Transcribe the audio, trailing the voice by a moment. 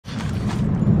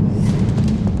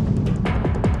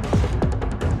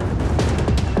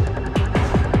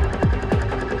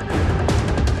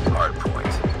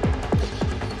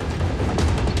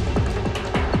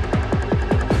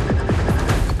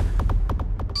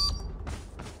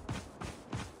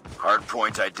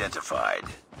Hardpoint identified.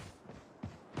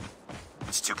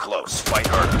 It's too close. Fight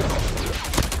harder.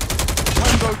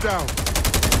 Tango down.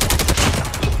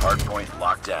 Hardpoint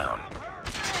locked down.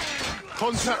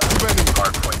 Contact with enemy.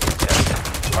 Hardpoint contested.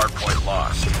 Hardpoint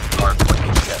lost. Hardpoint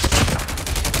contested.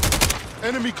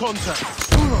 Enemy contact.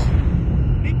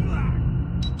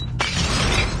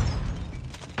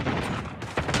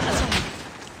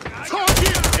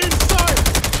 Target inside.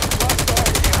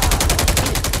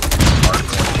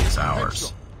 Hardpoint is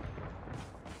ours.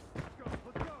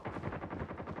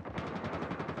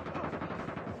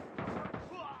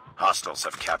 Hostiles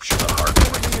have captured the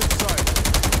hardpoint.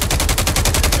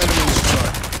 Enemy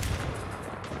inside.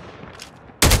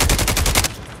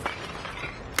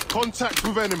 Contact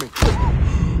with enemy.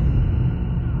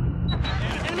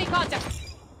 Enemy contact.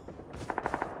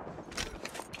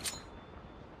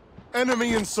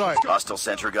 Enemy in sight. Hostile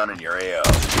sentry gun in your AO.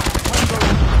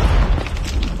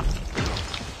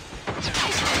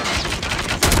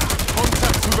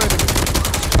 Contact with enemy.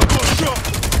 I got shot.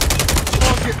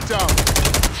 Target down.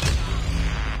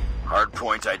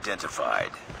 Hardpoint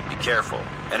identified. Be careful.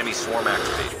 Enemy swarm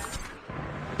activated.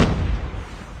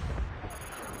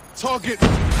 Target.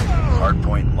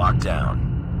 Hardpoint locked down.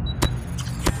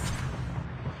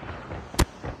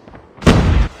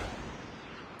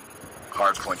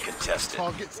 Hardpoint contested.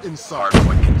 Targets inside.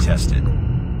 Hardpoint contested.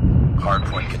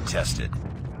 Hardpoint contested.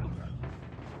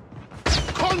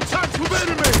 Contact with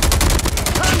enemy.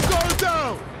 Tango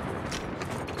down.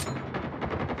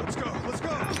 Let's go. Let's go.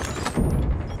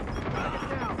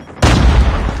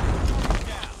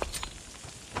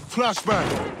 Flashbang.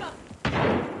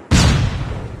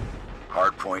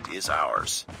 Hardpoint is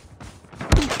ours.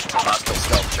 Hostile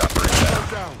stealth chopper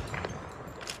inbound. Down.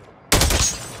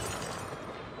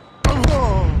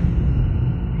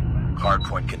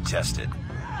 Hardpoint contested.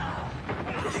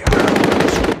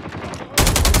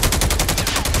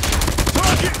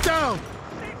 Target down.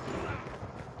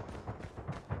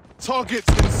 Targets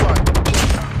inside.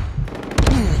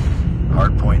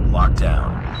 Hardpoint locked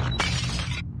down.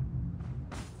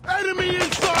 Enemy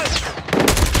inside.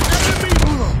 Enemy.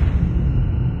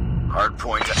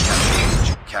 Hardpoint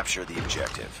capture the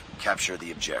objective. Capture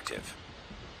the objective.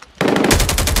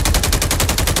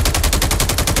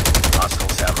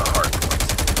 Hostiles have the hardpoint.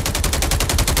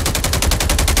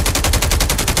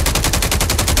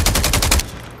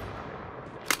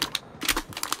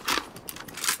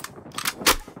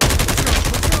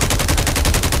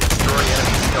 Destroy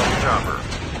enemy stealth chopper.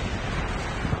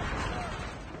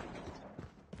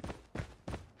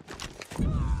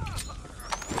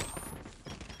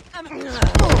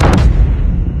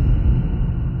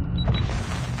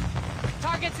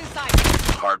 Targets inside.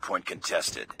 Hardpoint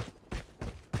contested.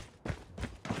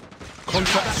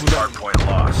 Contact with Hardpoint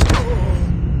lost.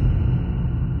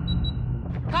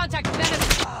 Contact with enemy.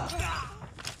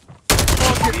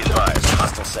 Be advised,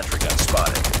 hostile sentry gun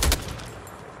spotted.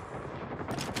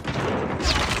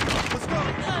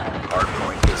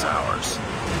 Hardpoint is ours.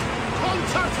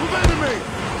 Contact with enemy.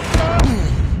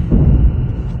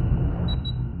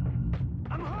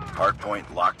 Hardpoint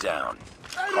locked down.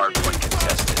 Hardpoint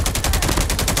contested.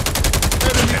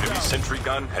 Enemy sentry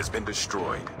gun has been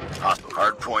destroyed.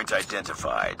 Hardpoint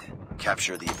identified.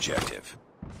 Capture the objective.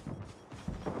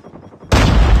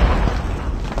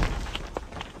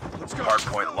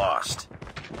 Hardpoint lost.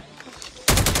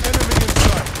 Enemy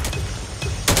inside.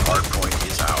 Hardpoint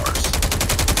is ours.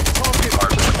 Target.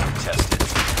 Hardpoint contested.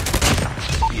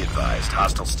 Be advised,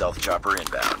 hostile stealth chopper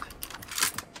inbound.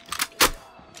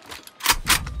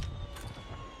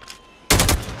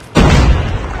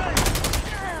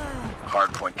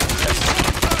 Hardpoint contested.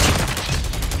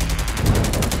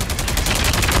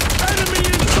 Enemy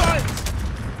inside.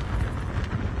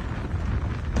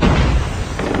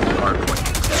 Hardpoint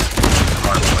contested.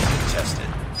 Hardpoint contested.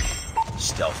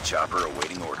 Stealth chopper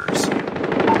awaiting orders.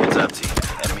 Heads up, team.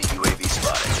 Enemy UAV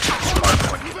spotted.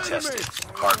 Hardpoint contested.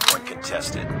 Hardpoint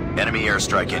contested. Enemy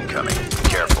airstrike incoming.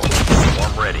 Careful.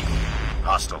 Swarm ready.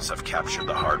 Hostiles have captured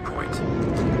the hardpoint.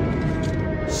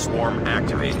 Swarm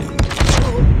activated.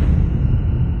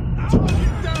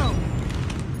 Target down.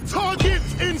 Target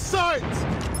in sight.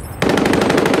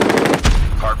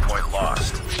 Hardpoint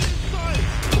lost.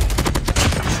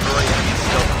 Destroy enemy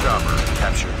stealth chopper.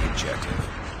 Capture the objective.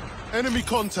 Enemy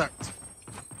contact.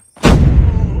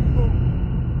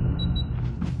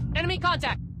 Enemy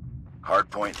contact.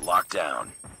 Hardpoint locked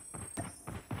down.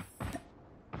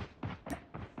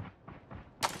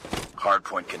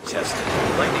 Hardpoint contested.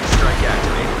 Lightning strike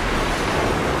activated.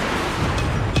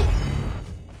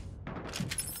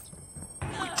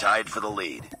 We tied for the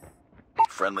lead.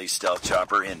 Friendly stealth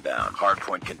chopper inbound.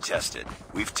 Hardpoint contested.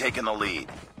 We've taken the lead.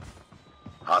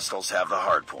 Hostiles have the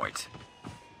hard point.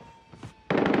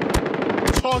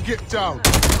 Target down.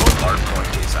 Hard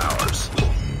point is ours.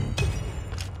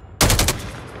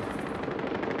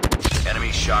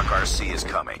 Enemy shock RC is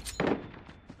coming.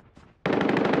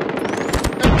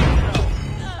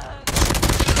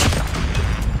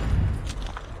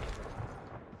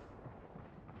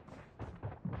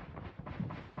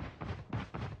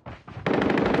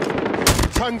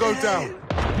 Tango down.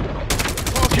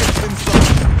 Target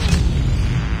inside.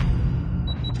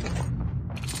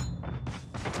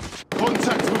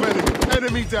 Contact with enemy.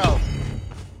 Enemy down.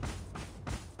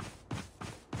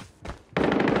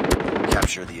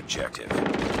 Capture the objective.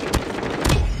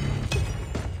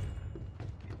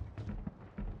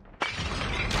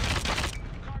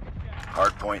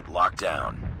 Hardpoint locked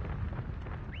down.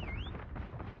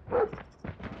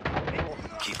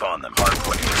 Keep on them.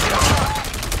 Hardpoint is down.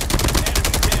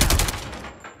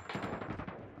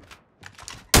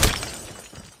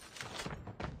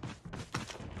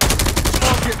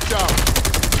 Target down.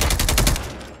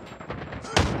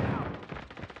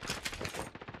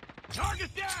 Target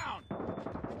down!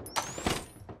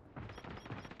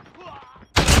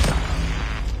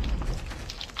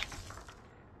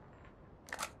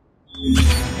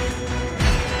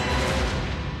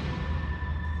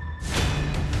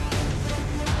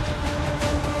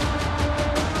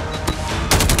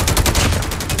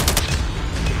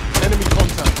 Enemy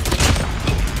contact.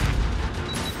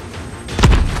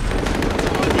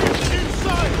 Target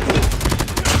inside.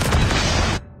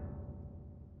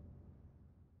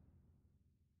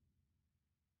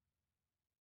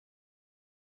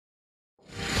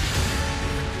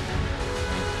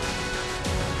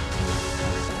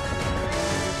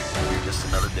 Just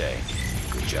another day.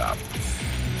 Good job.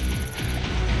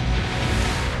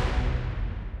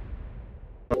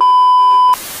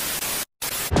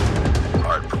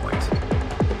 Hardpoint.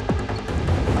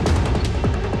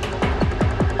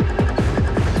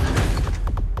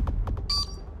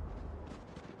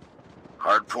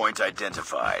 Hardpoint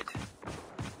identified.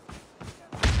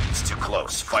 It's too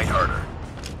close. Fight harder.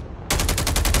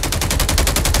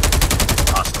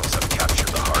 Hostiles have captured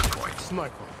the hardpoint.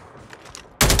 Sniper.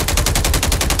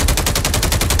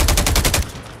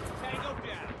 Tango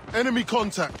down! Enemy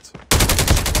contact.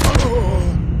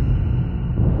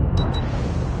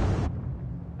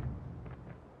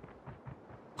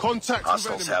 Contact with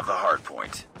Hostiles enemy. have the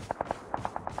hardpoint.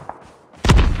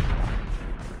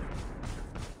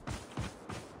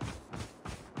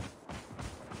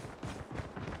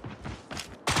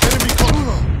 Enemy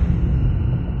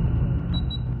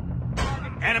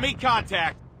contact. Enemy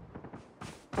contact!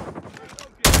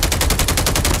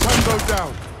 Tango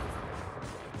down.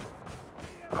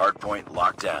 Hardpoint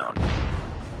locked down.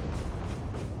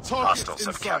 Target Hostiles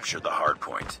have inside. captured the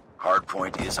hardpoint.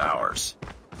 Hardpoint is ours.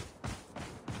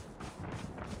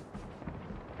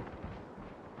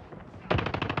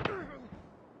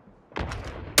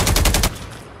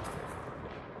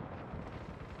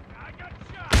 I got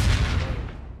shot!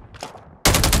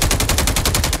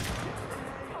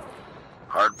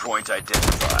 Hardpoint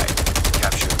identified.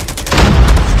 Capture the objective.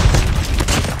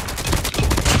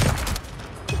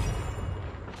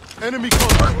 Enemy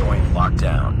contact. Hardpoint locked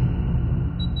down.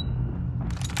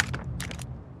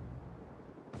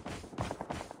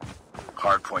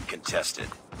 Hardpoint contested.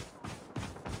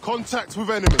 Contact with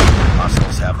enemy.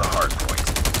 Hostiles have the hardpoint.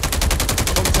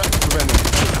 Contact with enemy.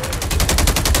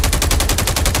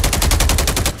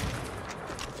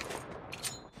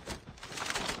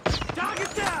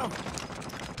 Target down!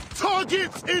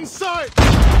 Targets inside.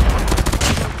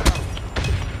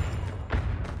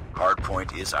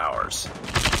 Hardpoint is ours.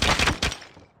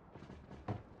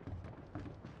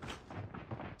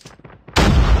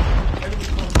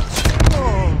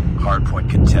 Hardpoint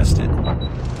contested.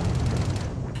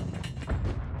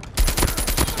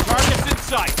 Target's in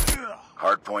sight!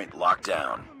 Hardpoint locked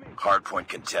down. Hardpoint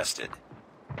contested.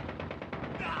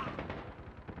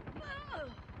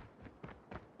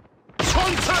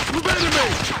 Contact with enemy.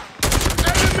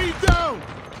 Enemy down.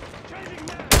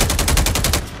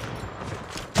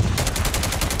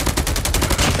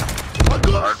 I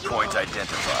got Hardpoint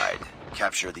identified.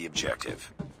 Capture the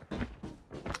objective.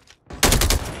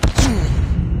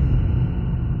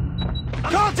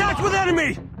 Contact with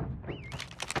enemy!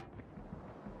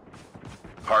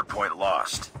 Hardpoint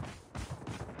lost.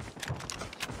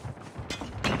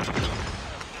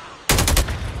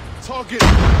 target.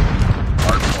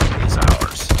 Hardpoint is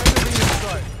ours. Enemy in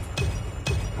sight.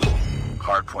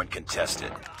 Hardpoint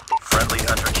contested. Friendly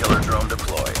hunter-killer drone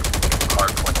deployed.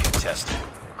 Hardpoint contested.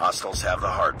 Hostiles have the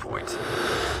hardpoint.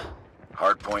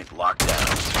 Hardpoint locked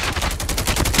down.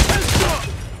 Headshot.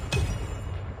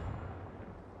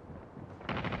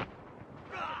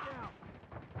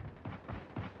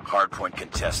 Hardpoint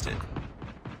contested.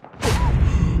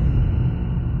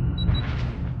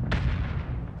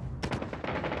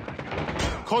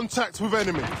 Contact with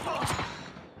enemy.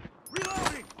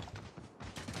 Reloading.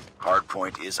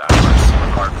 Hardpoint is ours.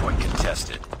 Hardpoint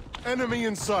contested. Enemy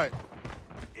in sight.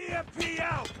 EMP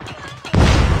out.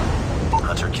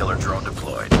 Hunter-killer drone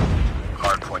deployed.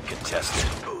 Hardpoint contested.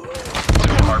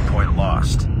 Hardpoint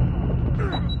lost.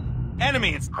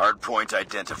 Enemy. Hardpoint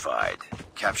identified.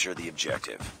 Capture the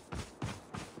objective.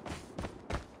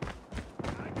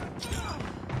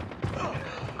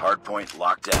 Hardpoint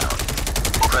locked down.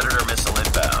 Predator missile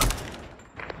inbound.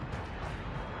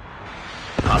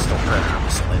 Hostile Predator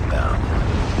missile inbound.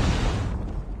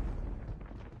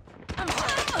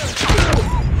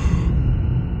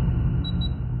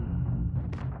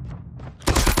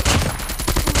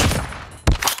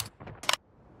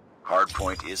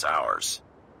 Hardpoint is ours.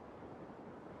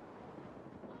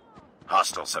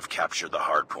 Hostiles have captured the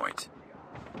hardpoint.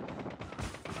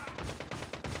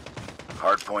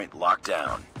 Hardpoint locked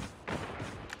down.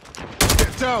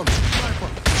 Get down.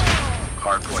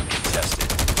 Hardpoint contested.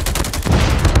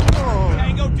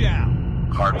 Tango down.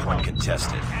 Hardpoint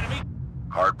contested. Enemy.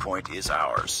 Hardpoint is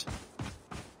ours.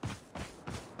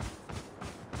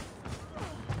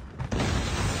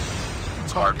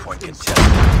 Hardpoint contested.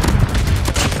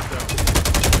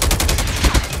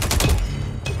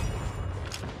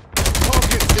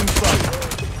 Targets in sight.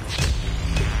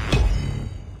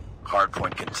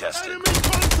 Hardpoint contested. Enemy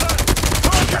contact.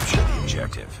 Target. Capture the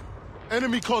objective.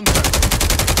 Enemy contact.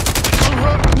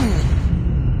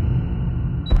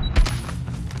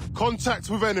 Contact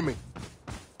with enemy.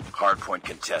 Hardpoint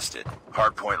contested.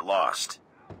 Hardpoint lost.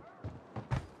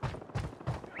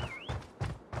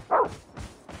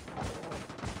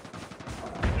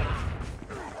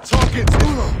 Targets in.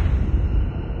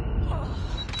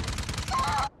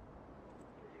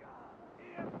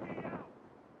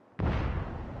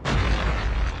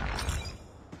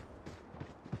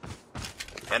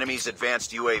 Enemy's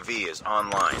advanced UAV is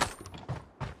online.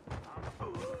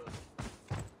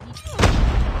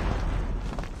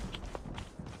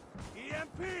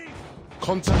 EMP.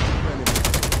 Contact with enemy.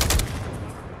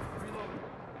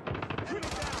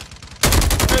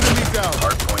 Enemy down.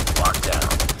 Hardpoint locked down.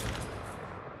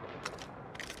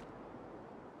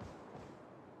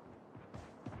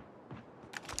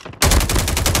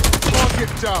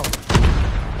 Target down.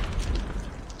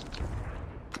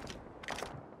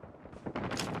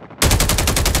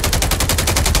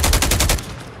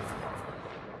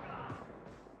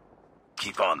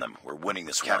 Keep on them. We're winning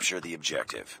this one. Capture the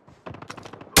objective.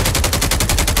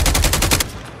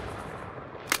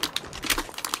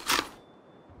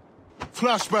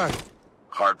 Flashbang.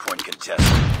 Hardpoint contested.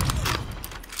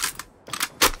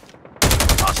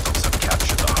 Hostiles have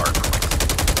captured the hardpoint.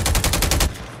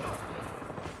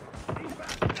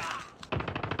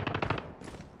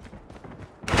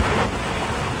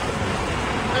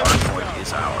 Hardpoint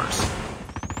is ours.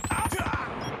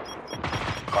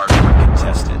 Hardpoint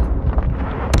contested.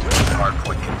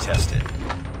 Hardpoint contested.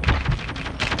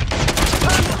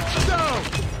 Down.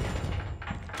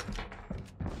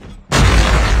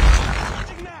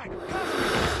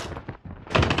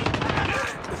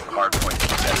 Hardpoint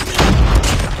contested.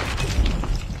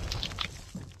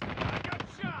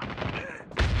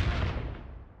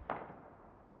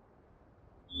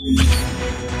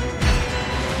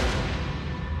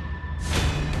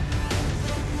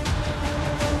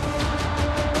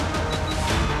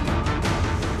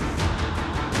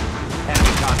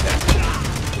 Enemy contact.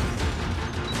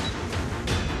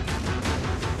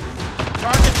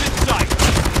 Targets in sight.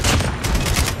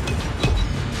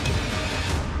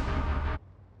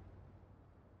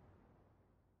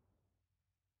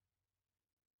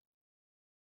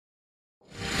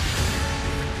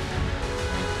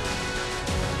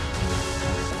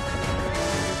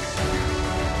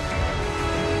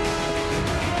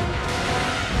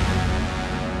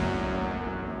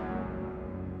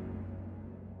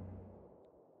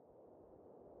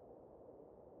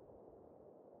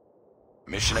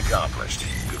 Mission accomplished.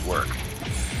 Good work.